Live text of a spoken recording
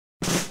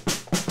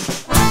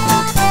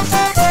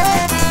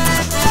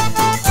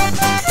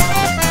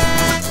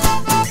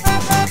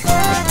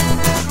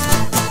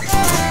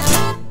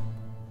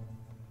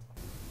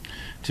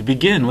To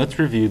begin, let's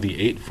review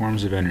the 8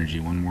 forms of energy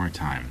one more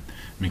time: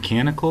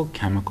 mechanical,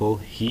 chemical,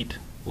 heat,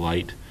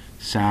 light,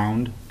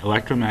 sound,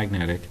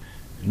 electromagnetic,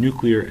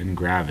 nuclear, and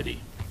gravity.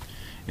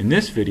 In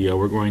this video,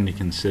 we're going to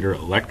consider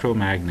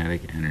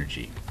electromagnetic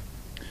energy.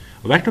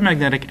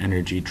 Electromagnetic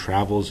energy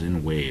travels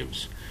in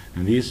waves,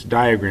 and this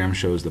diagram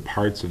shows the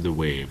parts of the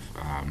wave.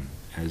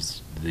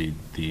 As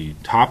the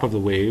top of the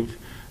wave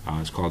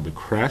is called the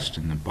crest,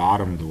 and the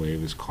bottom of the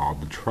wave is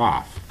called the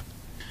trough.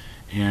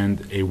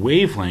 And a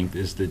wavelength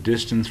is the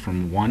distance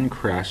from one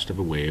crest of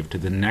a wave to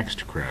the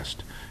next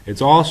crest.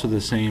 It's also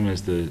the same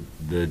as the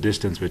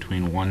distance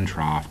between one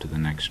trough to the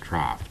next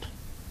trough.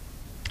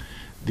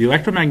 The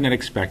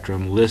electromagnetic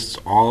spectrum lists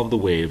all of the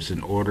waves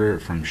in order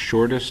from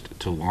shortest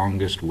to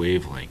longest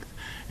wavelength,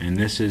 and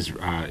this is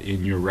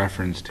in your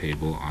reference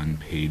table on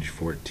page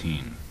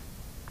 14.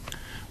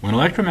 When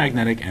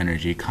electromagnetic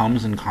energy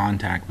comes in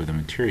contact with a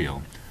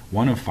material,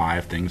 one of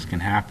 5 things can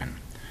happen.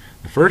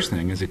 The first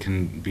thing is it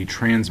can be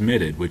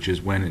transmitted, which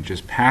is when it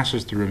just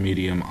passes through a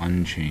medium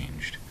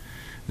unchanged.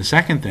 The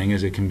second thing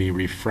is it can be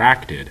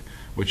refracted,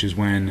 which is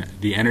when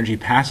the energy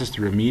passes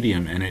through a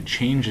medium and it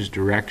changes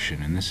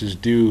direction, and this is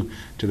due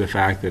to the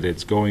fact that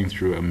it's going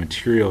through a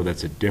material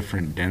that's a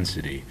different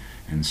density,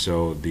 and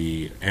so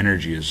the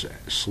energy is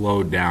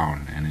slowed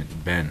down and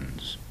it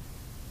bends.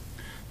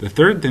 The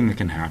third thing that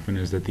can happen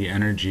is that the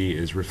energy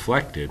is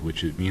reflected,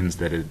 which means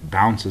that it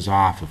bounces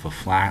off of a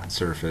flat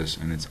surface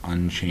and it's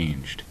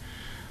unchanged.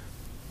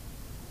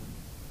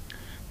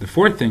 The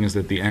fourth thing is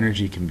that the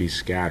energy can be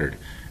scattered,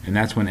 and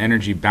that's when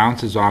energy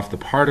bounces off the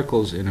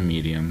particles in a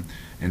medium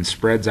and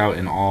spreads out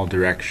in all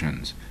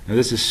directions. Now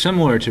this is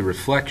similar to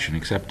reflection,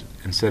 except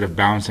instead of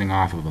bouncing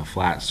off of a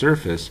flat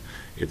surface,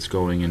 it's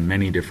going in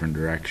many different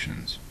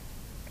directions.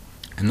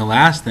 And the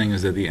last thing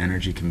is that the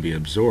energy can be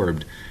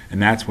absorbed,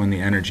 and that's when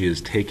the energy is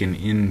taken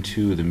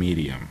into the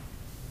medium.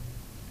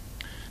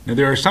 Now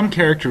there are some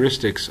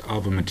characteristics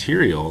of a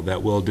material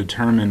that will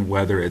determine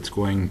whether it's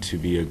going to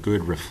be a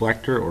good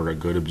reflector or a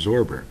good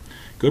absorber.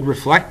 Good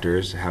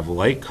reflectors have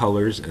light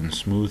colors and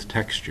smooth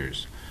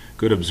textures.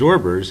 Good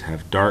absorbers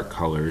have dark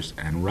colors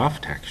and rough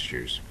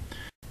textures.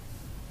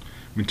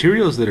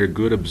 Materials that are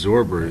good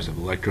absorbers of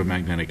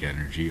electromagnetic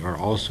energy are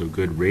also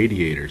good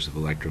radiators of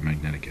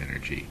electromagnetic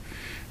energy.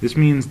 This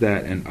means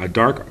that a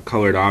dark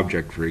colored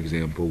object, for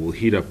example, will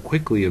heat up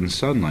quickly in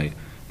sunlight,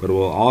 but it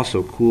will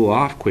also cool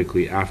off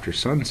quickly after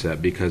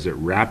sunset because it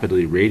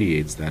rapidly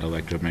radiates that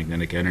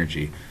electromagnetic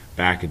energy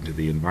back into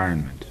the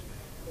environment.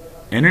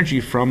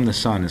 Energy from the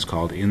sun is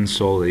called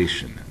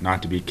insolation,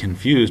 not to be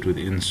confused with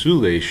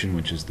insulation,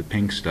 which is the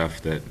pink stuff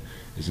that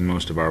is in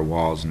most of our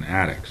walls and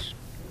attics.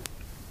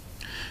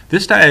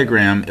 This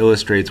diagram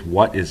illustrates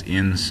what is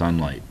in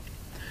sunlight.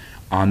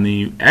 On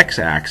the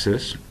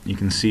x-axis, you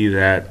can see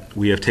that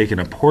we have taken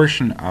a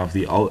portion of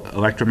the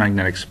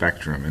electromagnetic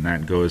spectrum, and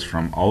that goes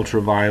from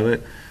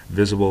ultraviolet,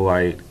 visible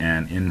light,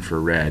 and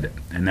infrared,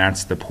 and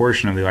that's the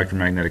portion of the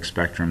electromagnetic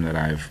spectrum that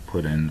I've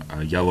put in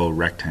a yellow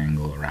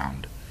rectangle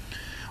around.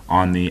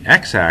 On the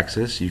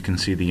x-axis, you can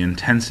see the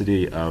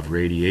intensity of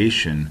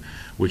radiation,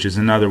 which is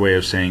another way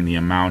of saying the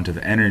amount of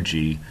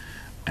energy,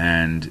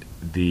 and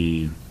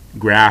the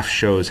graph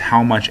shows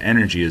how much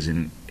energy is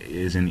in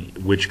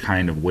which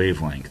kind of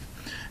wavelength.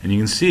 And you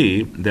can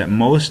see that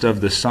most of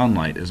the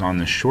sunlight is on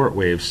the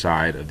shortwave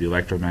side of the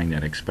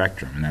electromagnetic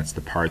spectrum, and that's the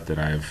part that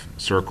I've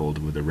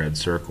circled with a red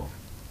circle.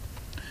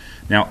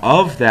 Now,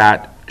 of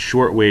that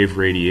shortwave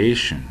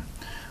radiation,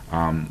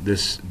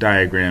 this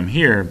diagram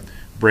here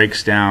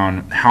breaks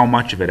down how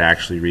much of it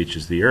actually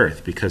reaches the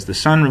Earth, because the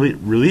sun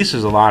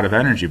releases a lot of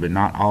energy, but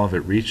not all of it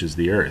reaches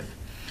the Earth.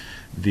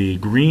 The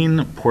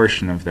green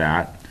portion of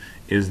that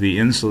is the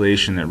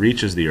insulation that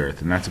reaches the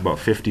Earth, and that's about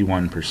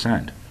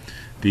 51%.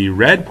 The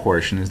red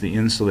portion is the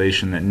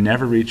insulation that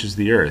never reaches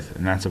the Earth,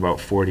 and that's about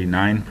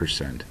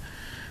 49%.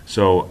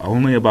 So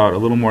only about a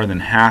little more than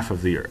half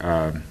of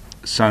the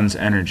sun's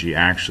energy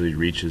actually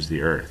reaches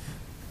the Earth.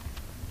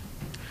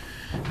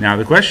 Now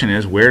the question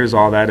is, where does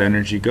all that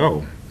energy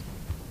go?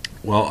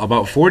 Well,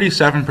 about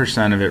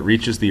 47% of it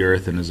reaches the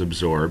Earth and is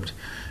absorbed,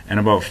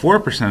 and about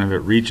 4% of it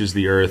reaches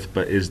the Earth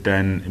but is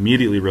then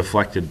immediately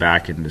reflected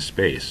back into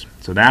space.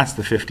 So that's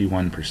the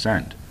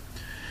 51%.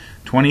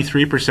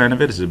 23%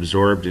 of it is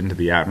absorbed into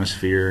the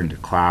atmosphere, into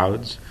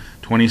clouds.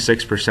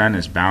 26%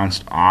 is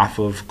bounced off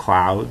of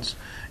clouds.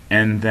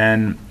 And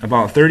then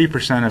about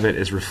 30% of it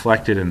is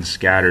reflected and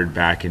scattered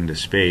back into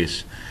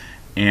space.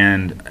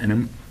 And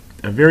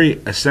a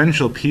very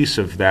essential piece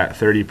of that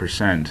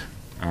 30%,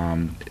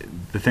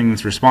 the thing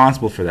that's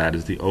responsible for that,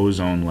 is the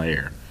ozone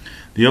layer.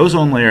 The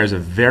ozone layer is a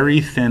very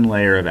thin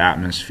layer of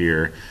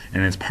atmosphere,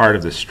 and it's part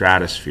of the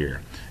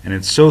stratosphere. And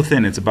it's so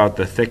thin, it's about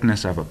the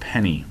thickness of a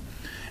penny.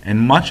 And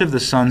much of the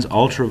sun's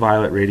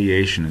ultraviolet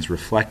radiation is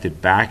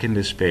reflected back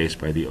into space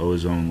by the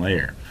ozone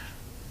layer.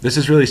 This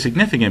is really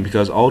significant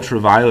because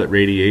ultraviolet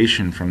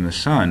radiation from the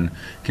sun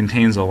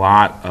contains a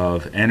lot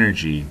of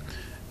energy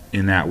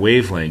in that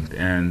wavelength,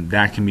 and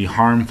that can be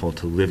harmful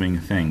to living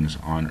things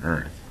on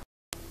Earth.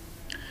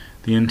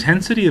 The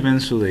intensity of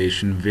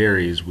insolation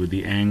varies with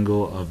the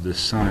angle of the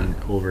sun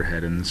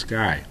overhead in the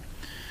sky.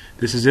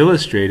 This is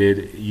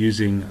illustrated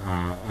using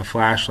a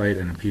flashlight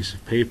and a piece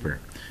of paper.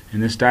 In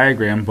this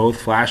diagram,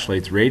 both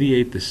flashlights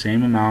radiate the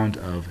same amount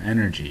of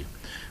energy,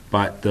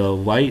 but the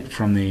light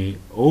from the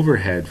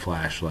overhead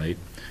flashlight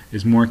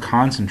is more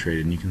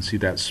concentrated, and you can see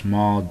that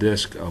small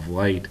disk of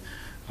light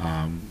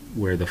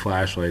where the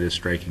flashlight is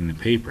striking the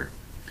paper.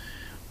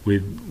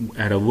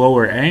 At a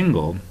lower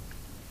angle,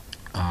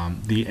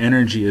 the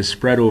energy is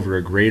spread over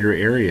a greater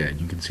area.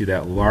 You can see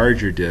that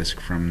larger disk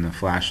from the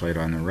flashlight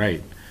on the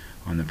right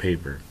on the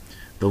paper.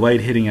 The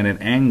light hitting at an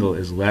angle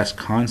is less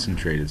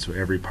concentrated, so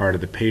every part of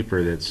the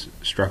paper that's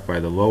struck by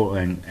the low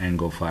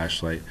angle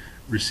flashlight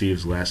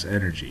receives less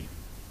energy.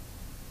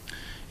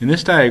 In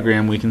this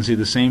diagram, we can see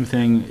the same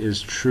thing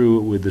is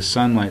true with the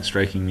sunlight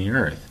striking the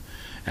earth.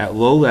 At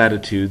low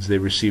latitudes, they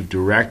receive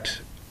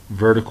direct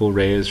vertical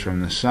rays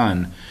from the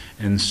sun,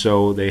 and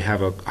so they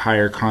have a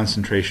higher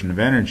concentration of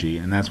energy,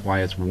 and that's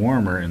why it's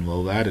warmer in low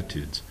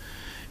latitudes.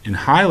 In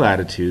high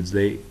latitudes,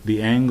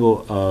 the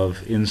angle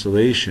of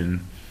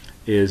insolation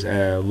is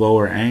a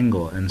lower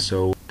angle, and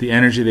so the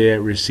energy they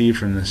receive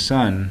from the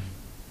sun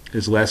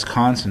is less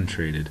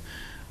concentrated.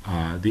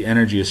 The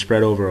energy is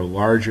spread over a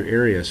larger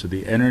area, so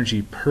the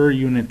energy per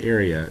unit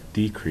area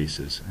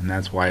decreases, and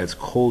that's why it's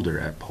colder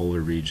at polar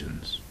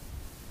regions.